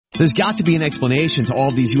There's got to be an explanation to all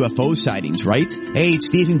of these UFO sightings, right? Hey, it's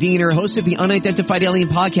Stephen Diener, host of the Unidentified Alien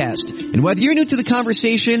Podcast. And whether you're new to the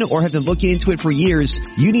conversation or have been looking into it for years,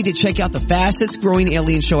 you need to check out the fastest growing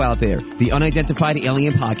alien show out there, the Unidentified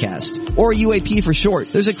Alien Podcast, or UAP for short.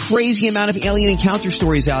 There's a crazy amount of alien encounter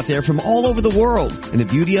stories out there from all over the world. And the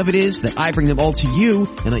beauty of it is that I bring them all to you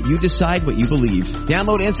and let you decide what you believe.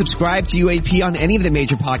 Download and subscribe to UAP on any of the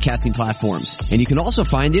major podcasting platforms. And you can also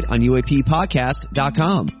find it on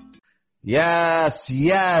UAPpodcast.com.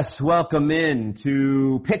 Yes. Welcome in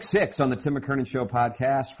to Pick Six on the Tim McKernan Show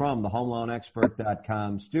podcast from the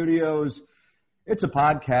HomeLoanExpert.com studios. It's a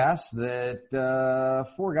podcast that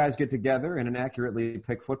four guys get together and inaccurately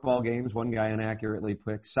pick football games. One guy inaccurately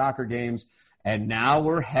picks soccer games. And now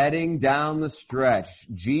we're heading down the stretch.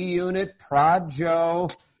 G-Unit, Prod Joe,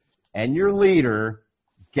 and your leader,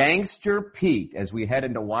 Gangster Pete, as we head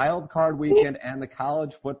into Wild Card Weekend and the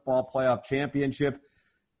College Football Playoff Championship.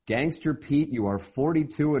 Gangster Pete, you are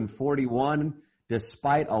 42-41,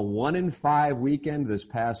 despite a 1-5 weekend this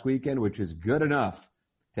past weekend, which is good enough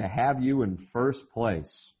to have you in first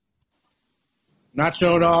place. Not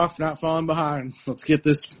showing off, not falling behind. Let's get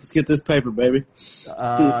this paper, baby.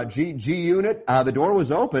 G-Unit, the door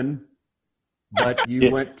was open, but you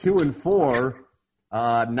went 2-4,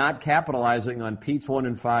 not capitalizing on Pete's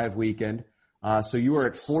 1-5 weekend. So you are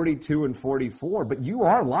at 42-44, but you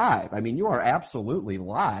are live. I mean, you are absolutely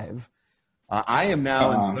live. I am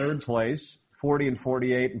now in third place,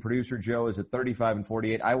 40-48, and producer Joe is at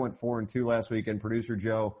 35-48. I went 4-2 last week, and producer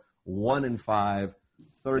Joe 1-5,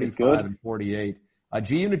 35-48.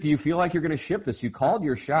 G-Unit, do you feel like you're going to ship this? You called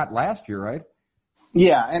your shot last year, right?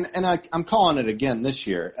 Yeah, and I'm calling it again this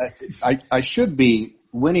year. I should be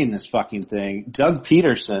winning this fucking thing. Doug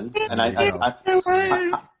Peterson, and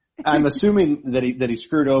I'm assuming that he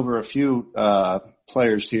screwed over a few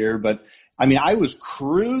players here, but I mean, I was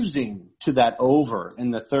cruising to that over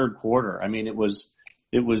in the third quarter. I mean, it was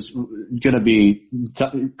going to be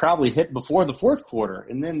probably hit before the fourth quarter,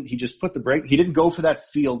 and then he just put the brake. He didn't go for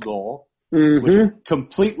that field goal, which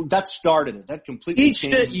that started it. That completely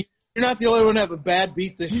changed. You're not the only one to have a bad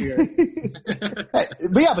beat this year.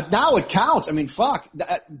 But now it counts. I mean, fuck.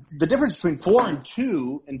 The difference between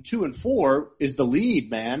 4-2 and 2-4 is the lead,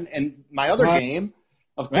 man. And my other game,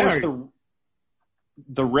 of course,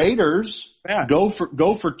 the Raiders go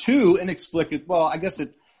for two inexplicably. Well, I guess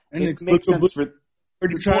it makes sense for. What are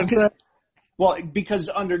you trying to say? Well, because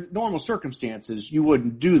under normal circumstances you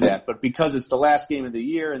wouldn't do that, but because it's the last game of the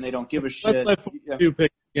year and they don't give a shit. Let's let you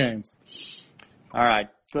pick games. All right.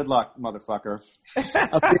 Good luck, motherfucker.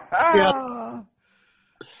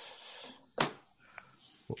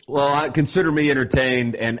 Well, consider me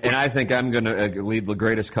entertained, and I think I'm going to lead the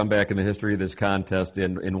greatest comeback in the history of this contest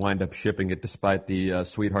and wind up shipping it despite the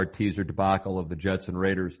sweetheart teaser debacle of the Jets and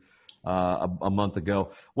Raiders a month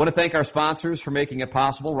ago. Want to thank our sponsors for making it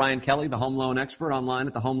possible. Ryan Kelly, the home loan expert, online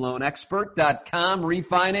at thehomeloanexpert.com.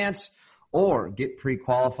 Refinance or get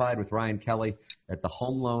pre-qualified with Ryan Kelly at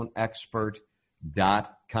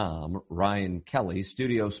thehomeloanexpert.com. Ryan Kelly,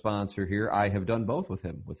 studio sponsor here. I have done both with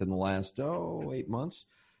him within the last 8 months.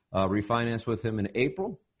 Refinanced with him in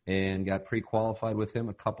April and got pre-qualified with him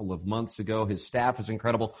a couple of months ago. His staff is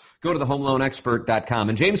incredible. Go to thehomeloanexpert.com.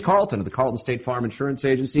 And James Carlton of the Carlton State Farm Insurance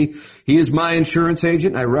Agency. He is my insurance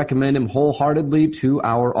agent. I recommend him wholeheartedly to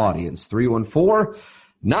our audience.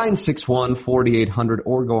 314-961-4800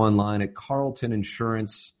 or go online at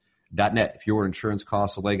carltoninsurance.net. If your insurance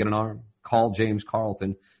costs a leg and an arm, call James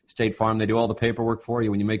Carlton, State Farm. They do all the paperwork for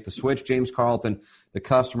you when you make the switch. James Carlton, the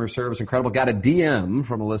customer service, incredible. Got a DM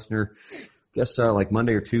from a listener, like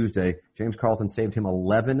Monday or Tuesday. James Carlton saved him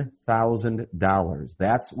 $11,000.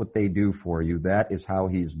 That's what they do for you. That is how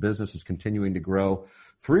his business is continuing to grow.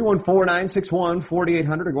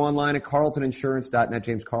 314-961-4800 or go online at carltoninsurance.net.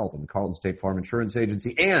 James Carlton, the Carlton State Farm Insurance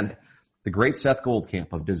Agency, and the great Seth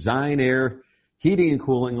Goldcamp of Design Air Heating and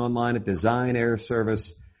Cooling online at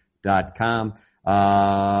designairservice.com.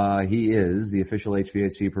 He is the official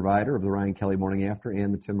HVAC provider of the Ryan Kelly Morning After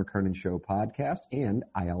and the Tim McKernan Show podcast, and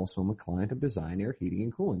I also am a client of Design Air Heating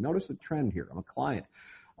and Cooling. Notice the trend here. I'm a client.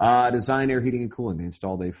 Design Air Heating and Cooling. They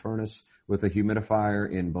installed a furnace with a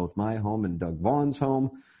humidifier in both my home and Doug Vaughn's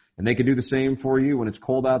home, and they can do the same for you. When it's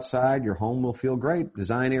cold outside, your home will feel great.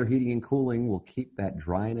 Design Air Heating and Cooling will keep that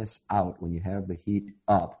dryness out when you have the heat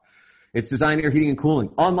up. It's Design Air Heating and Cooling.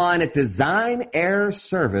 Online at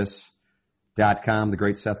designairservice.com. The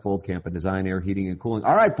great Seth Goldcamp at Design Air Heating and Cooling.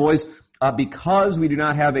 All right, boys, because we do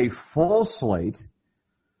not have a full slate,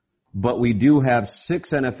 but we do have 6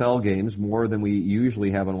 NFL games, more than we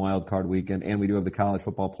usually have on Wild Card Weekend, and we do have the college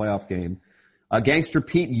football playoff game. Gangster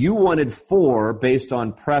Pete, you wanted 4 based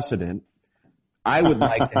on precedent. I would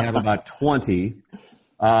like to have about 20,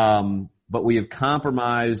 but we have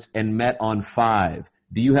compromised and met on 5.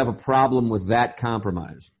 Do you have a problem with that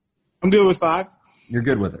compromise? I'm good with 5. You're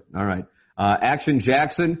good with it. All right. Action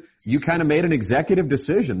Jackson, you kind of made an executive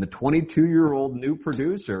decision. The 22-year-old new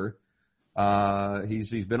producer,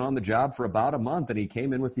 he's been on the job for about a month, and he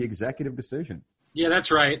came in with the executive decision. Yeah, that's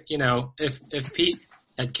right. You know, if Pete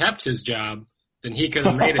had kept his job, then he could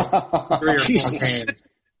have made it 3 or 4 games.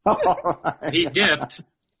 He dipped,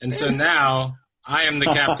 and so now I am the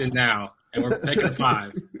captain now, and we're taking a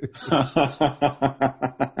 5.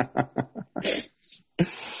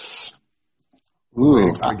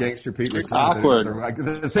 Ooh, Gangster Pete returns. Awkward.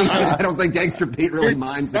 The thing is, I don't think Gangster Pete really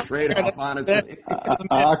minds the trade-off, honestly.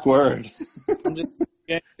 Awkward. I'm just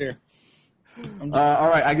gangster. All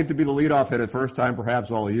right, I get to be the leadoff hitter, first time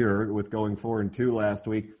perhaps all year with going 4-2 last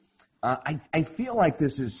week. I feel like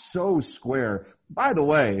this is so square. By the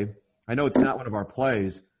way, I know it's not one of our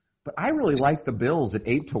plays, but I really like the Bills at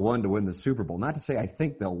 8-1 to win the Super Bowl. Not to say I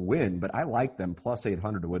think they'll win, but I like them plus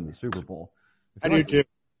 800 to win the Super Bowl. I do too.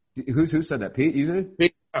 Who said that? Pete, you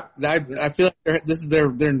did? I feel like this is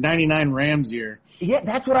their 99 Rams year. Yeah,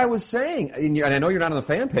 that's what I was saying. And I know you're not on the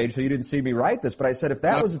fan page, so you didn't see me write this, but I said if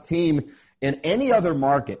that was a team in any other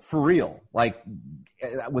market, for real, like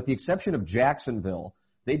with the exception of Jacksonville,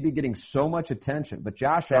 they'd be getting so much attention. But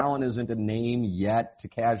Josh Allen isn't a name yet to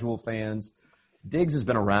casual fans. Diggs has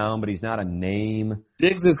been around, but he's not a name.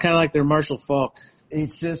 Diggs is kind of like their Marshall Faulk.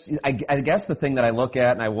 It's just, I guess the thing that I look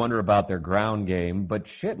at and I wonder about their ground game, but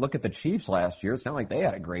shit, look at the Chiefs last year. It's not like they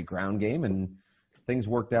had a great ground game and things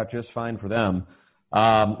worked out just fine for them.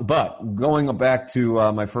 But going back to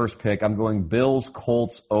my first pick, I'm going Bills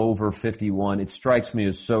Colts over 51. It strikes me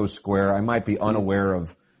as so square. I might be unaware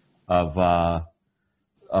of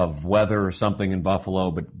weather or something in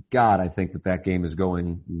Buffalo, but God, I think that game is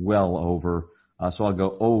going well over. So I'll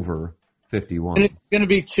go over 51. And it's going to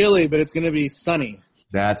be chilly, but it's going to be sunny.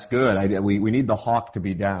 That's good. We need the Hawk to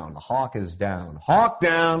be down. The Hawk is down. Hawk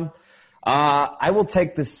down. I will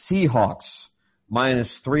take the Seahawks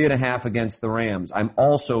minus 3.5 against the Rams. I'm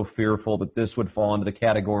also fearful that this would fall into the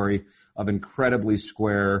category of incredibly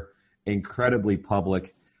square, incredibly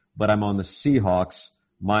public, but I'm on the Seahawks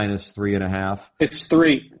minus 3.5. It's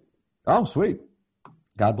 3. Oh, sweet.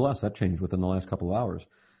 God bless. That changed within the last couple of hours.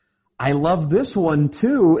 I love this one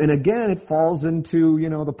too, and again, it falls into,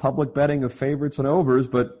 the public betting of favorites and overs,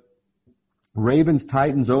 but Ravens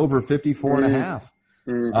Titans over 54.5.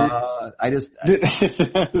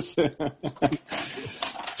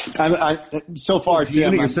 So far,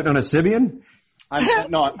 Jim, you're sitting on a Sibian?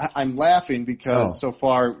 I'm laughing because so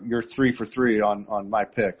far you're 3 for 3 on my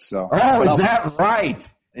picks. So. Oh, is that right?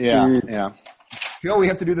 Yeah. Joe, we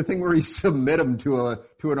have to do the thing where you submit them to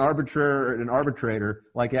an arbitrator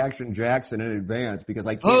like Action Jackson in advance because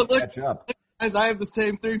I can't catch up. Guys, I have the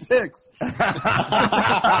same 3 picks. Yeah,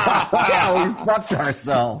 we fucked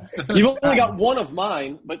ourselves. You've only got one of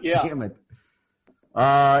mine, but yeah. Damn it.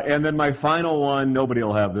 And then my final one, nobody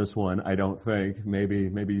will have this one, I don't think.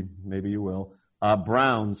 Maybe you will.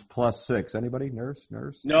 Browns plus 6. Anybody? Nurse?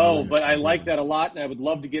 No, but I like that a lot, and I would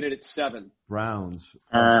love to get it at 7. Browns.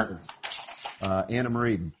 Anna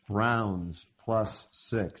Marie, Browns plus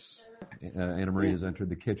 6. Anna Marie has entered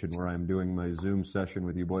the kitchen where I'm doing my Zoom session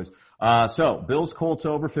with you boys. So Bills Colts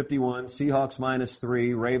over 51, Seahawks minus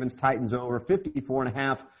 3, Ravens Titans over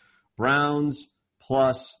 54.5, Browns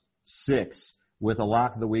plus 6. With a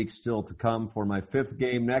lock of the week still to come for my 5th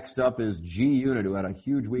game. Next up is G Unit, who had a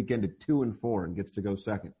huge weekend at 2-4 and gets to go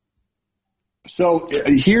second. So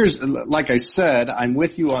here's, like I said, I'm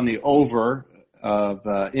with you on the over of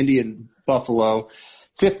Indian Buffalo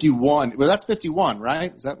 51. Well, that's 51,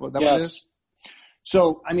 right? Is that what it is?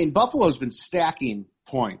 So, Buffalo's been stacking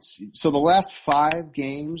points. So the last 5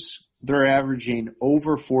 games, they're averaging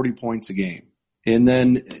over 40 points a game. And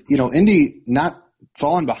then, Indy not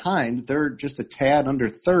falling behind, they're just a tad under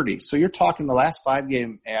 30. So you're talking the last 5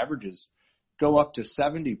 game averages go up to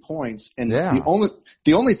 70 points. And the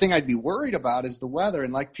only thing I'd be worried about is the weather.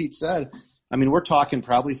 And like Pete said, we're talking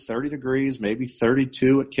probably 30 degrees, maybe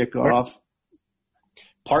 32 at kickoff.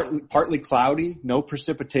 Partly cloudy, no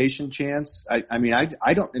precipitation chance. I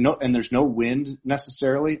don't know, and there's no wind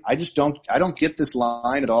necessarily. I don't get this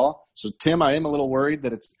line at all. So Tim, I am a little worried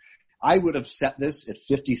that I would have set this at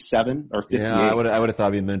 57 or 58. Yeah, I would have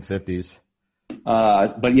thought it'd be mid-50s.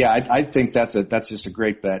 But yeah, I think that's just a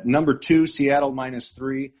great bet. Number 2, Seattle minus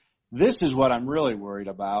 3. This is what I'm really worried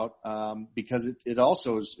about, because it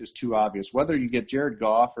also is too obvious. Whether you get Jared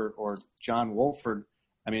Goff or John Wolford,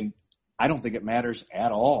 I don't think it matters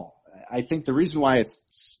at all. I think the reason why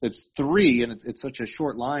it's 3 and it's such a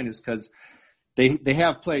short line is because they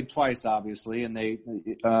have played twice, obviously, and they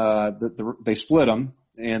split them,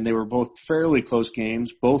 and they were both fairly close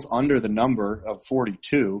games, both under the number of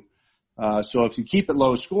 42. So if you keep it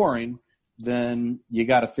low scoring, then you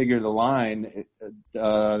got to figure the line.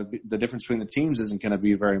 The difference between the teams isn't going to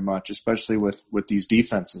be very much, especially with these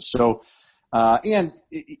defenses. So, and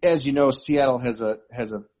as you know, Seattle has a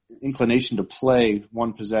inclination to play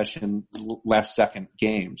one possession last second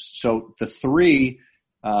games. So the 3,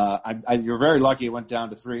 you're very lucky it went down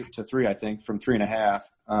to 3, I think, from 3.5.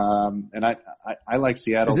 And I like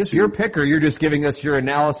Seattle. Is this your pick, or you're just giving us your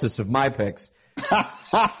analysis of my picks?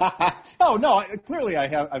 Oh no, clearly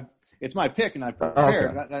it's my pick and I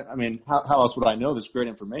prepared. Okay. I mean, how else would I know this great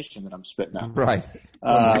information that I'm spitting out? Right.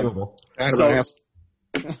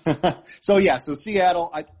 So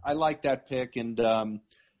Seattle, I like that pick, and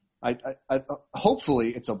I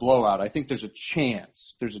hopefully it's a blowout. I think there's a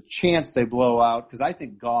chance they blow out, because I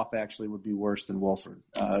think Goff actually would be worse than Wolford,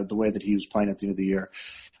 the way that he was playing at the end of the year.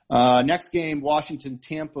 Next game, Washington,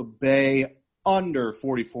 Tampa Bay, under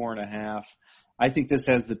 44.5. I think this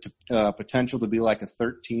has the potential to be like a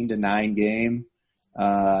 13-9 game.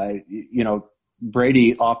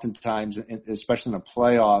 Brady oftentimes, especially in the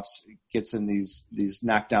playoffs, gets in these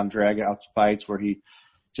knockdown drag-out fights where he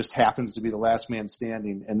just happens to be the last man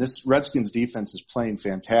standing. And this Redskins defense is playing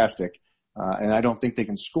fantastic, and I don't think they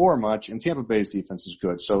can score much. And Tampa Bay's defense is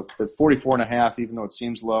good. So the 44.5, even though it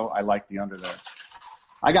seems low, I like the under there.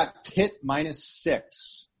 I got Pitt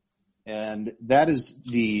 -6. And that is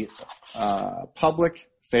the public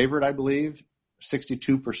favorite, I believe,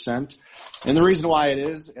 62%. And the reason why it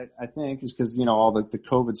is, I think, is because, all the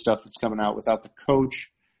COVID stuff that's coming out without the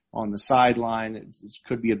coach on the sideline, it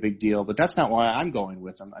could be a big deal. But that's not why I'm going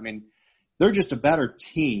with them. I mean, they're just a better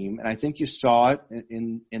team, and I think you saw it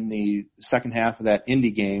in the second half of that Indy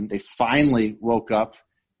game. They finally woke up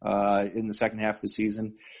in the second half of the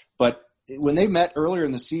season. But when they met earlier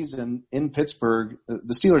in the season in Pittsburgh,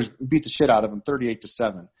 the Steelers beat the shit out of them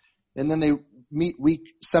 38-7. And then they meet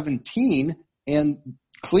week 17, and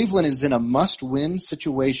Cleveland is in a must-win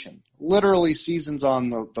situation. Literally, season's on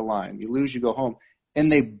the line. You lose, you go home. And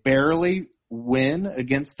they barely win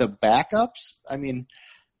against the backups. I mean,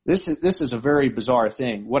 this is a very bizarre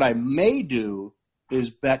thing. What I may do is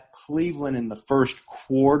bet Cleveland in the first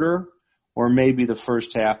quarter, or maybe the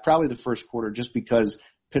first half, probably the first quarter, just because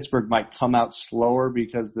Pittsburgh might come out slower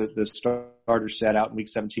because the starters sat out in week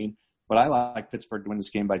 17. But I like Pittsburgh to win this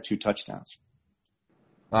game by 2 touchdowns.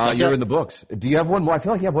 You're in the books. Do you have one more? I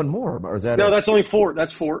feel like you have one more. Or is that No, that's only 4.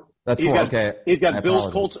 That's 4. That's 4, okay. He's got Bills,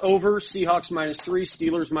 Colts over, Seahawks -3,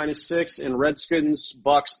 Steelers -6, and Redskins,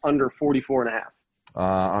 Bucks under 44.5.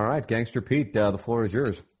 All right, Gangster Pete, the floor is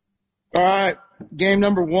yours. All right, game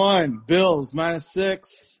number 1, Bills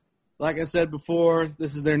 -6. Like I said before,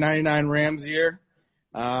 this is their 99 Rams year.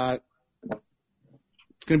 It's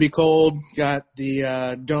going to be cold. Got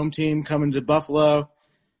the Dome team coming to Buffalo.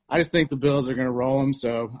 I just think the Bills are going to roll them,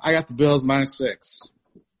 so I got the Bills -6.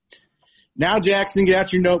 Now, Jackson, get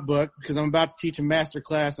out your notebook, because I'm about to teach a master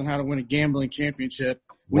class on how to win a gambling championship.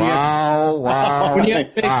 When you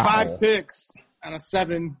have to take 5 picks on a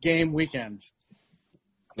 7-game weekend.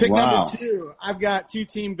 Pick number 2, I've got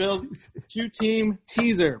 2-team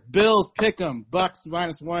teaser. Bills pick'em, Bucks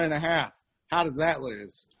 -1.5. How does that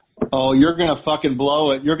lose? Oh, you're going to fucking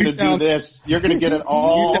blow it. You're going to do this. You're going to get it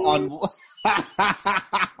all on.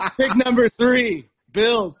 Pick number 3,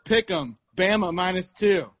 Bills pick'em, Bama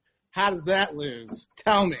 -2. How does that lose?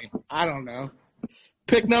 Tell me. I don't know.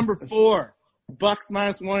 Pick number 4, Bucks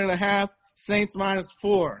 -1.5, Saints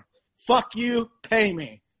 -4. Fuck you, pay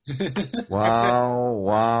me. Wow.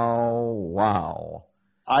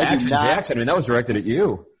 I do not. Jackson, I mean, that was directed at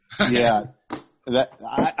you. Yeah.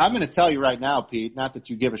 I'm going to tell you right now, Pete, not that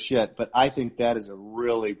you give a shit, but I think that is a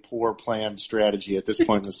really poor planned strategy at this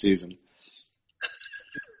point in the season.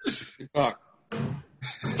 Fuck. Can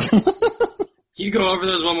you go over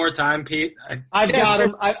those one more time, Pete? I got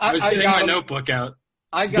him. I was getting my notebook out.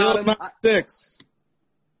 I got him. -6.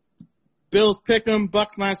 Bills pick'em,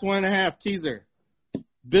 Bucks -1.5, teaser.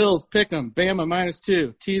 Bills pick'em, Bama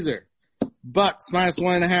 -2, teaser. Bucks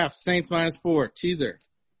 -1.5, Saints -4, teaser.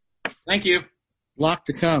 Thank you. Lock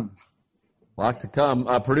to come.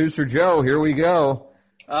 Producer Joe, here we go.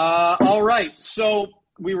 All right. So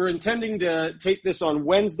we were intending to take this on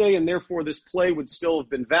Wednesday, and therefore this play would still have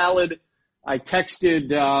been valid. I texted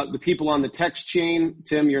the people on the text chain.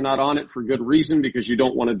 Tim, you're not on it for good reason, because you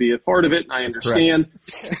don't want to be a part of it, and I understand.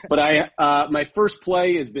 But my first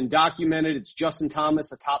play has been documented. It's Justin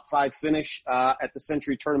Thomas, a top 5 finish at the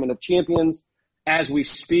Century Tournament of Champions. As we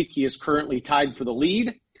speak, he is currently tied for the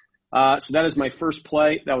lead. So that is my first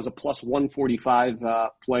play. That was a plus 145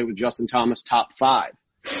 play with Justin Thomas, top 5.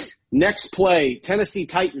 Next play, Tennessee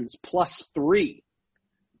Titans plus 3.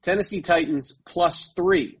 Tennessee Titans plus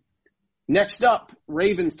 3. Next up,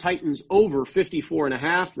 Ravens Titans over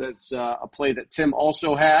 54.5. That's a play that Tim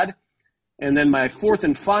also had. And then my fourth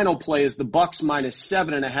and final play is the Bucks minus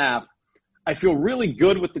 7.5. I feel really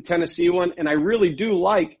good with the Tennessee one, and I really do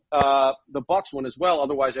like the Bucks one as well.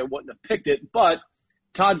 Otherwise, I wouldn't have picked it. But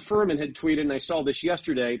Todd Furman had tweeted, and I saw this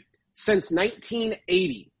yesterday, since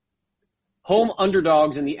 1980, home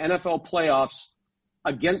underdogs in the NFL playoffs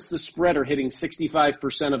against the spread are hitting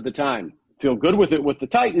 65% of the time. Feel good with it with the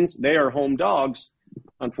Titans. They are home dogs.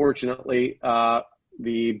 Unfortunately,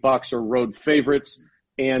 the Bucks are road favorites.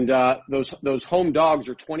 And those home dogs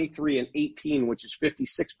are 23-18, which is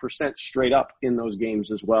 56% straight up in those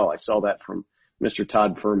games as well. I saw that from Mr.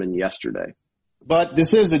 Todd Furman yesterday. But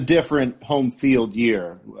this is a different home field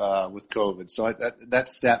year with COVID, so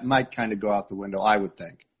that might kind of go out the window, I would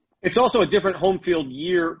think. It's also a different home field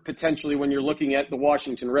year potentially when you're looking at the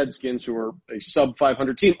Washington Redskins, who are a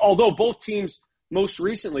sub-500 team. Although both teams most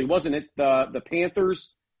recently, wasn't it the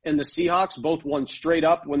Panthers and the Seahawks both won straight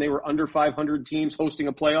up when they were under 500 teams hosting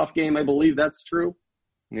a playoff game? I believe that's true.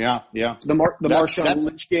 Yeah. The Marshawn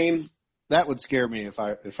Lynch game. That would scare me if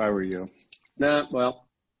I were you. Nah, well,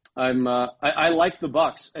 I like the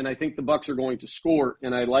Bucks, and I think the Bucks are going to score,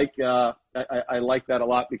 and I like that a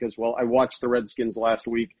lot because, well, I watched the Redskins last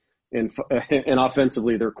week, and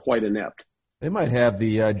offensively they're quite inept. They might have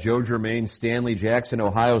the Joe Germain, Stanley Jackson,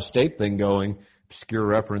 Ohio State thing going. Obscure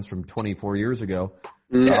reference from 24 years ago.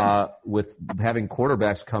 With having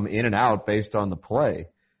quarterbacks come in and out based on the play.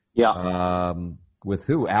 Yeah. With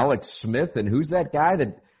who? Alex Smith, and who's that guy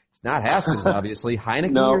that? It's not Haskins, obviously.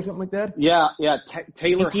 Heineke or something like that? Yeah.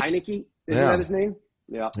 Taylor Heineke, isn't that his name?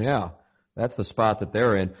 Yeah. That's the spot that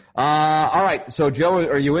they're in. All right. So, Joe,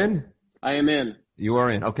 are you in? I am in. You are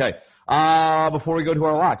in. Okay. Before we go to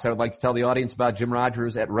our locks, I would like to tell the audience about Jim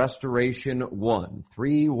Rogers at Restoration One,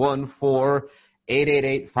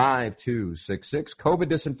 314-888-5266. COVID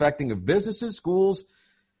disinfecting of businesses, schools,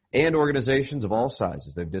 and organizations of all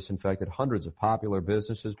sizes. They've disinfected hundreds of popular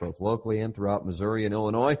businesses, both locally and throughout Missouri and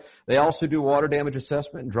Illinois. They also do water damage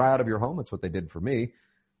assessment and dry out of your home. That's what they did for me.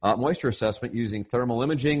 Moisture assessment using thermal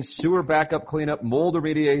imaging, sewer backup cleanup, mold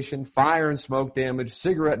remediation, fire and smoke damage,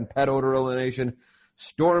 cigarette and pet odor elimination,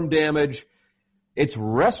 storm damage. It's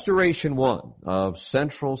Restoration One of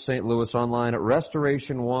Central St. Louis, online at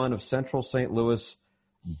Restoration One of Central St.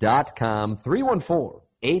 Louis.com,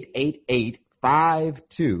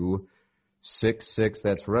 314-888-5266.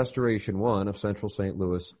 That's Restoration One of Central St.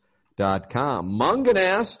 Louis.com.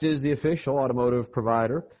 Munganast is the official automotive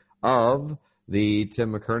provider of the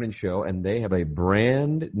Tim McKernan Show, and they have a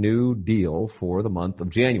brand new deal for the month of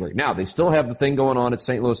January. Now, they still have the thing going on at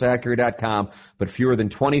stlouisacura.com, but fewer than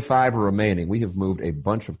 25 are remaining. We have moved a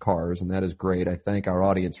bunch of cars, and that is great. I thank our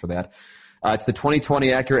audience for that. It's the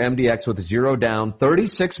 2020 Acura MDX with 0 down,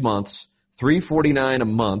 36 months, $349 a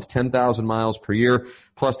month, 10,000 miles per year,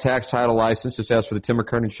 plus tax, title, license. Just ask for the Tim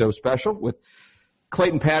McKernan Show special with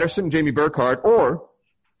Clayton Patterson, Jamie Burkhardt, or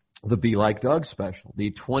the Be Like Doug special,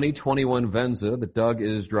 the 2021 Venza that Doug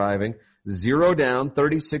is driving, 0 down,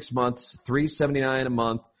 36 months, $379 a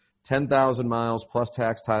month, 10,000 miles plus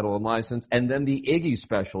tax, title, and license. And then the Iggy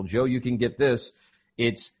special. Joe, you can get this.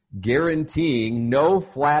 It's guaranteeing no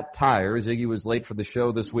flat tires. Iggy was late for the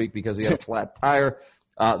show this week because he had a flat tire.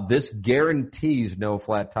 This guarantees no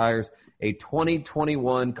flat tires. A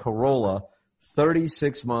 2021 Corolla,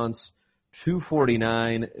 36 months,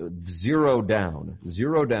 $249, 0 down,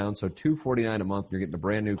 so $249 a month. You're getting a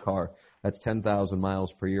brand new car. That's 10,000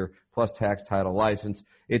 miles per year, plus tax, title, license.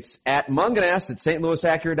 It's at Munganast at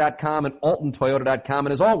stlouisacura.com and altontoyota.com.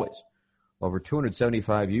 And as always, over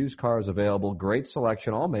 275 used cars available. Great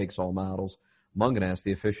selection, all makes, all models. Munganast,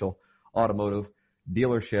 the official automotive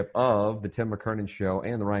dealership of the Tim McKernan Show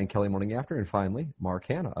and the Ryan Kelly Morning After. And finally, Mark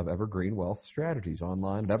Hanna of Evergreen Wealth Strategies,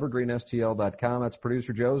 online at evergreenstl.com. That's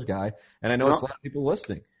producer Joe's guy. And I know it's a lot of people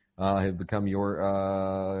listening have become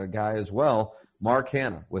your guy as well. Mark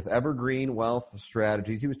Hanna with Evergreen Wealth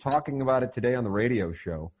Strategies. He was talking about it today on the radio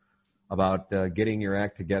show about getting your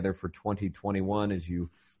act together for 2021 as you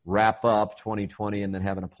wrap up 2020 and then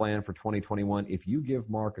having a plan for 2021. If you give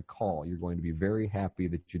Mark a call, you're going to be very happy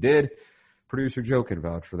that you did. Producer Joe can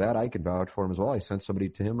vouch for that. I can vouch for him as well. I sent somebody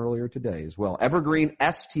to him earlier today as well.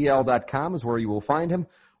 EvergreenSTL.com is where you will find him.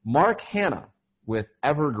 Mark Hanna with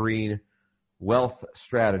Evergreen Wealth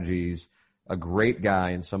Strategies, a great guy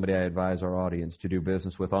and somebody I advise our audience to do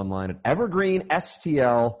business with online at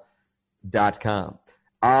EvergreenSTL.com.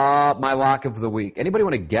 My lock of the week. Anybody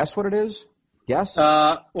want to guess what it is? Guess?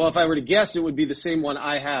 Well, if I were to guess, it would be the same one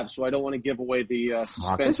I have, so I don't want to give away the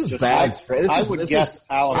suspense. This is bad. I would guess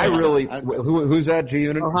Alabama. Who's that,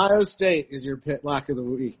 G-Unit? Ohio State is your pit lock of the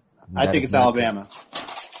week. I think it's Alabama.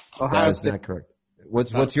 Ohio State. Not correct.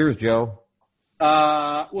 What's yours, Joe?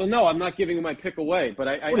 Well, no, I'm not giving my pick away, but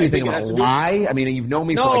what do you think, I'm a lie? I mean, you've known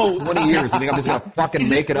me for like 20 years. You think I'm just going to fucking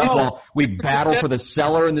make it up while we battle for the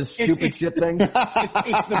cellar in this stupid shit thing?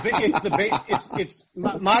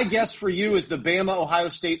 My guess for you is the Bama Ohio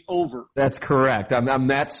State over. That's correct. I'm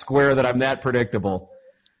that square that I'm that predictable.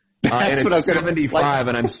 And it's 75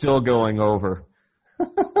 and I'm still going over.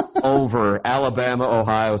 Over Alabama,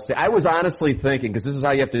 Ohio State. I was honestly thinking, because this is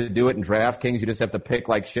how you have to do it in DraftKings. You just have to pick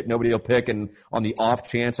like shit nobody will pick, and on the off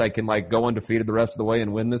chance I can like go undefeated the rest of the way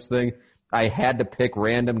and win this thing, I had to pick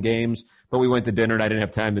random games, but we went to dinner and I didn't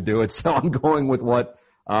have time to do it, so I'm going with what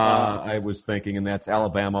I was thinking, and that's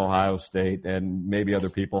Alabama, Ohio State, and maybe other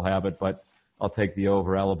people have it, but I'll take the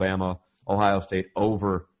over. Alabama, Ohio State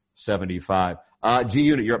over 75.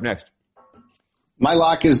 G-Unit, you're up next. My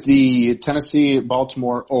lock is the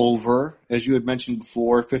Tennessee-Baltimore over, as you had mentioned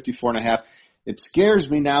before, 54.5. It scares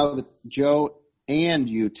me now that Joe and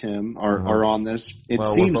you, Tim, are on this. It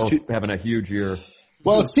seems we're both having a huge year.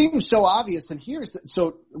 Well, it seems so obvious, and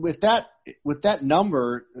so with that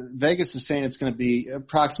number, Vegas is saying it's going to be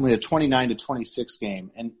approximately a 29-26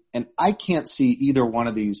 game, and I can't see either one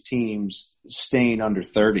of these teams staying under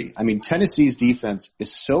 30. I mean, Tennessee's defense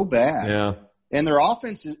is so bad, and their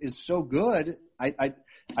offense is so good.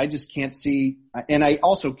 I just can't see, and I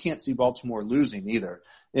also can't see Baltimore losing either.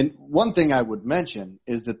 And one thing I would mention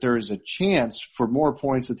is that there is a chance for more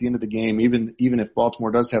points at the end of the game, even if Baltimore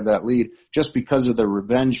does have that lead, just because of the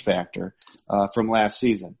revenge factor from last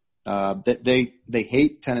season. They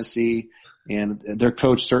hate Tennessee, and their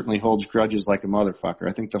coach certainly holds grudges like a motherfucker.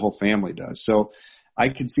 I think the whole family does. So I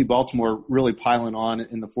could see Baltimore really piling on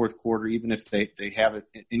in the fourth quarter, even if they have it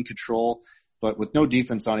in control. But with no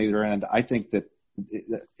defense on either end, I think that,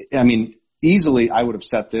 I mean, easily I would have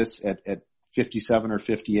set this at 57 or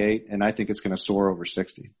 58, and I think it's going to soar over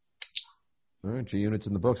 60. All right, G-Unit's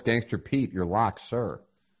in the books. Gangster Pete, your lock, sir.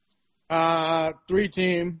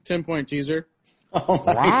 3-team, 10-point teaser. Oh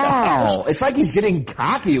my wow. gosh. It's like he's getting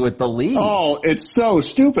cocky with the lead. Oh, it's so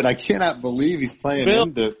stupid. I cannot believe he's playing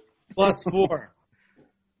into +4.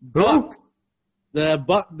 Bucks.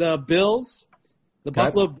 The Bills. The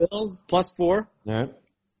Buffalo Bills +4. All right.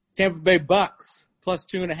 Tampa Bay Bucks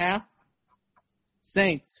 +2.5.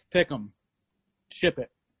 Saints, pick 'em. Ship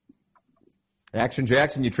it. Action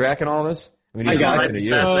Jackson, you tracking all this? I mean, I got it.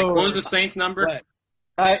 year. What was the Saints number?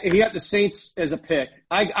 He got the Saints as a pick.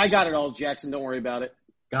 I got it all, Jackson. Don't worry about it.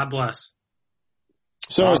 God bless.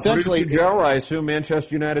 So essentially, Joe, I assume Manchester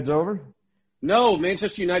United's over? No,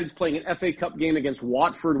 Manchester United's playing an FA Cup game against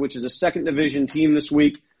Watford, which is a second division team this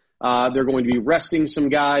week. They're going to be resting some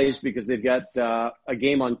guys because they've got a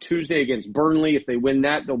game on Tuesday against Burnley. If they win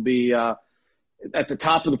that, they'll be at the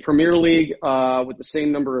top of the Premier League with the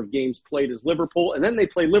same number of games played as Liverpool. And then they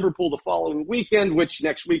play Liverpool the following weekend, which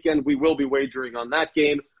next weekend we will be wagering on that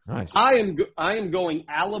game. Nice. I am going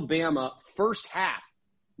Alabama first half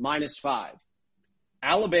 -5.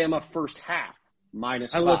 Alabama first half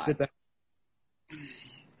 -5. I looked at that.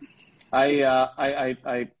 I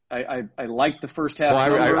like the first half.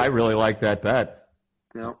 Well, I really like that bet.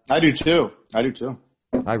 No. I do too.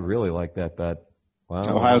 I really like that bet. Wow.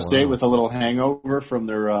 Ohio State with a little hangover from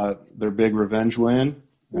their big revenge win.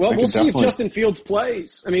 Well, we'll see if Justin Fields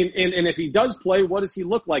plays. I mean, and if he does play, what does he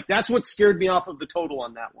look like? That's what scared me off of the total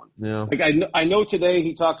on that one. Yeah. Like I know today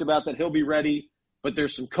he talked about that he'll be ready, but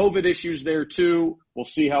there's some COVID issues there too. We'll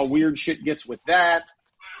see how weird shit gets with that.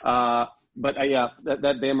 But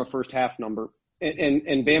that Bama first half number.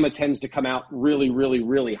 And Bama tends to come out really, really,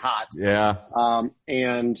 really hot. Yeah.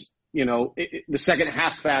 And, you know, the second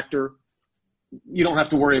half factor, you don't have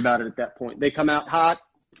to worry about it at that point. They come out hot,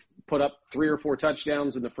 put up 3 or 4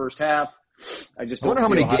 touchdowns in the first half. I wonder how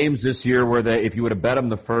many games this year where if you would have bet them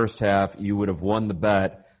the first half, you would have won the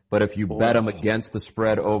bet. But if you bet them against the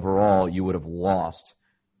spread overall, you would have lost.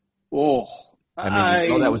 Oh, I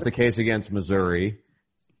mean, that was the case against Missouri.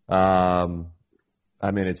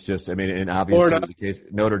 It's just, and obviously it was the case,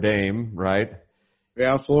 Notre Dame, right?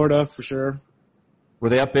 Yeah, Florida for sure. Were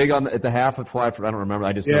they up big at the half of Fly? I don't remember.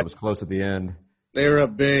 I just know it was close at the end. They were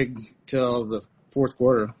up big till the fourth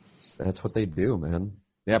quarter. That's what they do, man.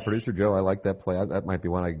 Yeah, Producer Joe, I like that play. That might be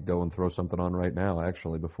one I go and throw something on right now,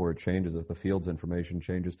 actually, before it changes, if the Fields information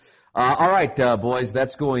changes. All right, boys,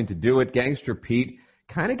 that's going to do it. Gangster Pete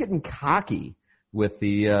kind of getting cocky with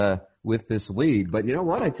the with this lead. But you know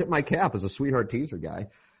what? I tip my cap as a sweetheart teaser guy.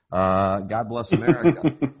 God bless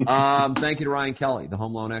America. Thank you to Ryan Kelly,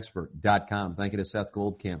 thehomeloanexpert.com. Thank you to Seth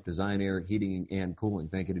Goldcamp, Design Air Heating and Cooling.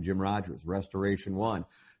 Thank you to Jim Rogers, Restoration One.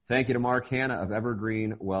 Thank you to Mark Hanna of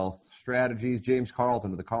Evergreen Wealth Strategies, James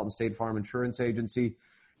Carlton of the Carlton State Farm Insurance Agency,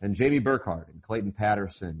 and Jamie Burkhardt and Clayton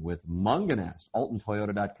Patterson with Munganest,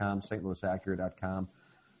 AltonToyota.com, StLouisAcura.com.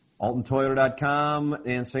 AltonToyota.com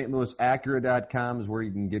and StLouisAcura.com is where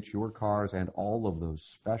you can get your cars and all of those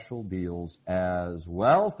special deals as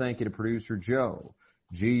well. Thank you to producer Joe,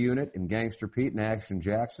 G-Unit, and Gangster Pete and Action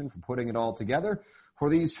Jackson for putting it all together for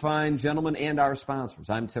these fine gentlemen and our sponsors.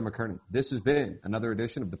 I'm Tim McKernan. This has been another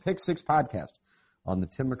edition of the Pick Six Podcast on the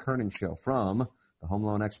Tim McKernan Show from the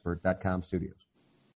HomeLoanExpert.com studios.